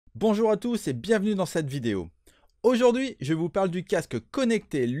Bonjour à tous et bienvenue dans cette vidéo. Aujourd'hui, je vous parle du casque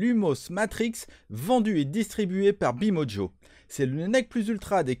connecté LUMOS MATRIX vendu et distribué par BEMOJOO. C'est le nec plus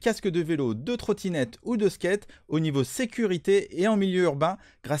ultra des casques de vélo, de trottinette ou de skate au niveau sécurité et en milieu urbain.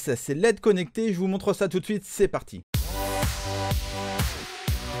 Grâce à ces LED connectés, je vous montre ça tout de suite, c'est parti.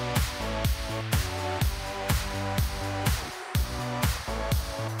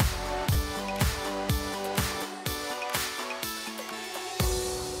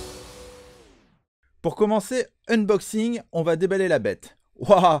 Pour commencer, unboxing, on va déballer la bête.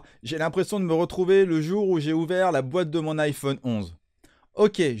 Waouh, j'ai l'impression de me retrouver le jour où j'ai ouvert la boîte de mon iPhone 11.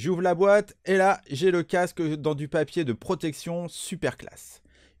 Ok, j'ouvre la boîte et là, j'ai le casque dans du papier de protection super classe.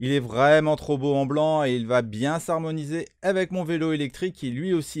 Il est vraiment trop beau en blanc et il va bien s'harmoniser avec mon vélo électrique qui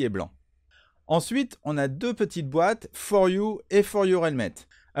lui aussi est blanc. Ensuite, on a deux petites boîtes, For You et For Your Helmet.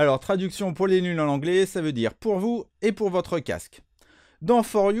 Alors, traduction pour les nuls en anglais, ça veut dire pour vous et pour votre casque. Dans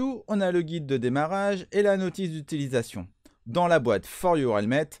For You, on a le guide de démarrage et la notice d'utilisation. Dans la boîte For Your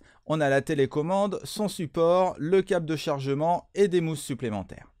Helmet, on a la télécommande, son support, le câble de chargement et des mousses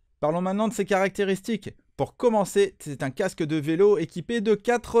supplémentaires. Parlons maintenant de ses caractéristiques. Pour commencer, c'est un casque de vélo équipé de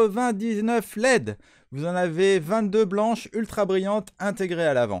 99 LED. Vous en avez 22 blanches ultra brillantes intégrées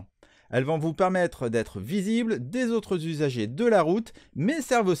à l'avant. Elles vont vous permettre d'être visibles des autres usagers de la route, mais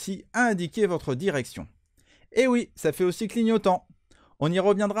servent aussi à indiquer votre direction. Et oui, ça fait aussi clignotant. On y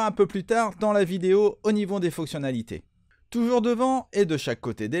reviendra un peu plus tard dans la vidéo au niveau des fonctionnalités. Toujours devant et de chaque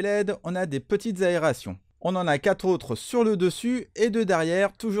côté des LED, on a des petites aérations. On en a 4 autres sur le dessus et 2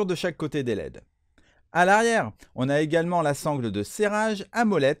 derrière, toujours de chaque côté des LED. À l'arrière, on a également la sangle de serrage à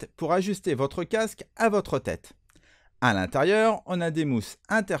molette pour ajuster votre casque à votre tête. À l'intérieur, on a des mousses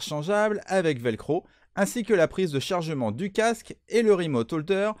interchangeables avec velcro, ainsi que la prise de chargement du casque et le remote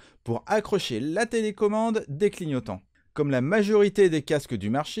holder pour accrocher la télécommande des clignotants. Comme la majorité des casques du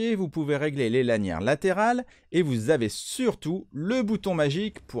marché, vous pouvez régler les lanières latérales et vous avez surtout le bouton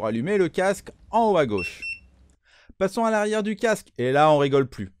magique pour allumer le casque en haut à gauche. Passons à l'arrière du casque et là on rigole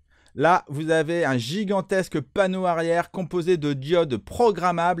plus. Là vous avez un gigantesque panneau arrière composé de diodes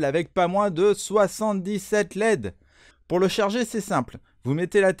programmables avec pas moins de 77 LED. Pour le charger c'est simple, vous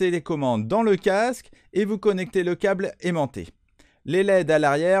mettez la télécommande dans le casque et vous connectez le câble aimanté. Les LED à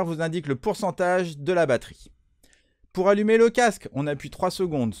l'arrière vous indiquent le pourcentage de la batterie. Pour allumer le casque, on appuie 3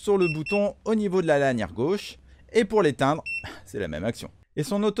 secondes sur le bouton au niveau de la lanière gauche. Et pour l'éteindre, c'est la même action. Et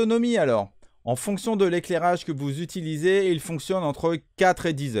son autonomie alors? En fonction de l'éclairage que vous utilisez, il fonctionne entre 4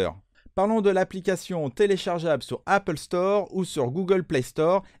 et 10 heures. Parlons de l'application téléchargeable sur Apple Store ou sur Google Play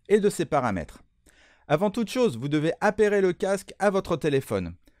Store et de ses paramètres. Avant toute chose, vous devez appairer le casque à votre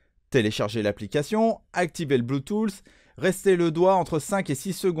téléphone. Téléchargez l'application, activez le Bluetooth, restez le doigt entre 5 et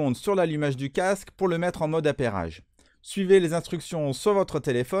 6 secondes sur l'allumage du casque pour le mettre en mode appairage. Suivez les instructions sur votre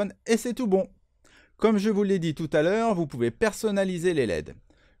téléphone et c'est tout bon. Comme je vous l'ai dit tout à l'heure, vous pouvez personnaliser les LED.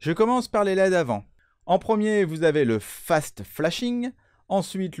 Je commence par les LED avant. En premier, vous avez le Fast Flashing,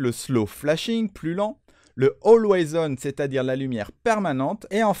 ensuite le Slow Flashing, plus lent, le Always On, c'est-à-dire la lumière permanente,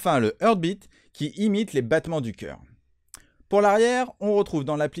 et enfin le Heartbeat, qui imite les battements du cœur. Pour l'arrière, on retrouve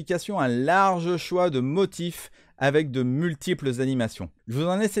dans l'application un large choix de motifs avec de multiples animations. Je vous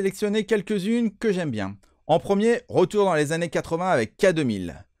en ai sélectionné quelques-unes que j'aime bien. En premier, retour dans les années 80 avec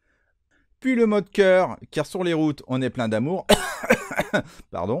K2000. Puis le mode cœur, car sur les routes, on est plein d'amour.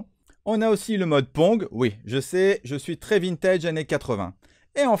 Pardon. On a aussi le mode Pong. Oui, je sais, je suis très vintage années 80.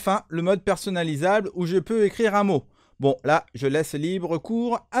 Et enfin, le mode personnalisable où je peux écrire un mot. Bon, là, je laisse libre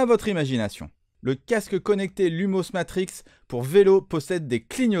cours à votre imagination. Le casque connecté LUMOS MATRIX pour vélo possède des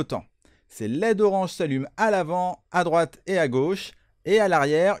clignotants. Ces LED orange s'allument à l'avant, à droite et à gauche. Et à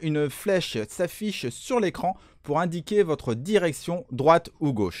l'arrière, une flèche s'affiche sur l'écran pour indiquer votre direction droite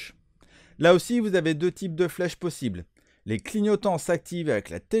ou gauche. Là aussi, vous avez deux types de flèches possibles. Les clignotants s'activent avec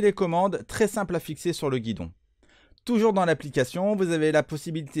la télécommande, très simple à fixer sur le guidon. Toujours dans l'application, vous avez la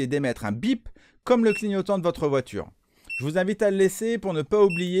possibilité d'émettre un bip comme le clignotant de votre voiture. Je vous invite à le laisser pour ne pas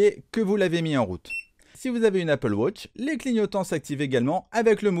oublier que vous l'avez mis en route. Si vous avez une Apple Watch, les clignotants s'activent également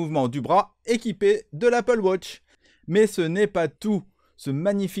avec le mouvement du bras équipé de l'Apple Watch. Mais ce n'est pas tout. Ce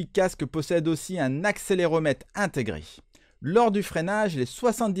magnifique casque possède aussi un accéléromètre intégré. Lors du freinage, les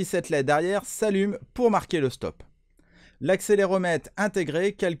 77 LED arrière s'allument pour marquer le stop. L'accéléromètre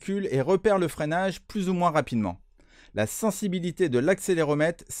intégré calcule et repère le freinage plus ou moins rapidement. La sensibilité de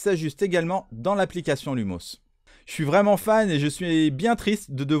l'accéléromètre s'ajuste également dans l'application LUMOS. Je suis vraiment fan et je suis bien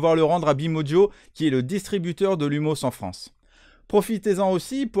triste de devoir le rendre à BEMOJOO qui est le distributeur de LUMOS en France. Profitez-en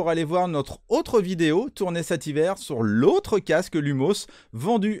aussi pour aller voir notre autre vidéo tournée cet hiver sur l'autre casque LUMOS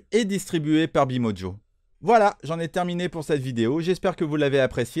vendu et distribué par BEMOJOO. Voilà, j'en ai terminé pour cette vidéo. J'espère que vous l'avez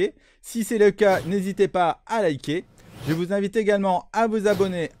appréciée. Si c'est le cas, n'hésitez pas à liker. Je vous invite également à vous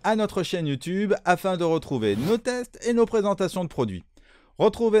abonner à notre chaîne YouTube afin de retrouver nos tests et nos présentations de produits.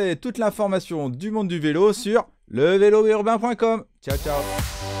 Retrouvez toute l'information du monde du vélo sur levélourbain.com. Ciao,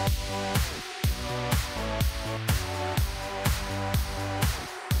 ciao!